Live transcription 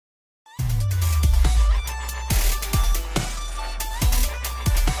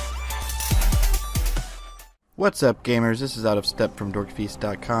What's up, gamers? This is Out of Step from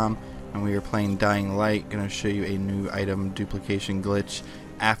dorkfeast.com, and we are playing Dying Light. Going to show you a new item duplication glitch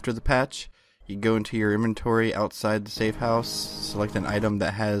after the patch. You go into your inventory outside the safe house, select an item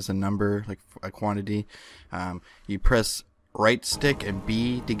that has a number, like a quantity. You press right stick and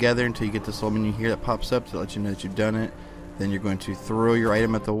B together until you get this little menu here that pops up to let you know that you've done it. Then you're going to throw your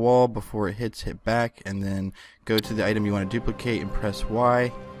item at the wall before it hit back, and then go to the item you want to duplicate and press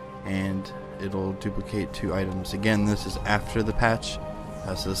Y, and it'll duplicate 2 items. Again, this is after the patch,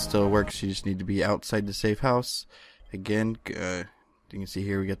 so this still works. You just need to be outside the safe house. Again, you can see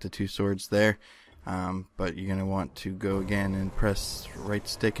here we got the 2 swords there, but you're going to want to go again and press right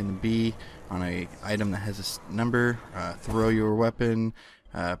stick and the B on a item that has a number, throw your weapon,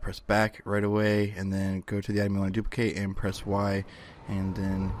 press back right away, and then go to the item you want to duplicate and press Y, and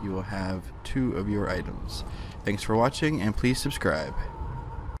then you will have 2 of your items. Thanks for watching, and please subscribe.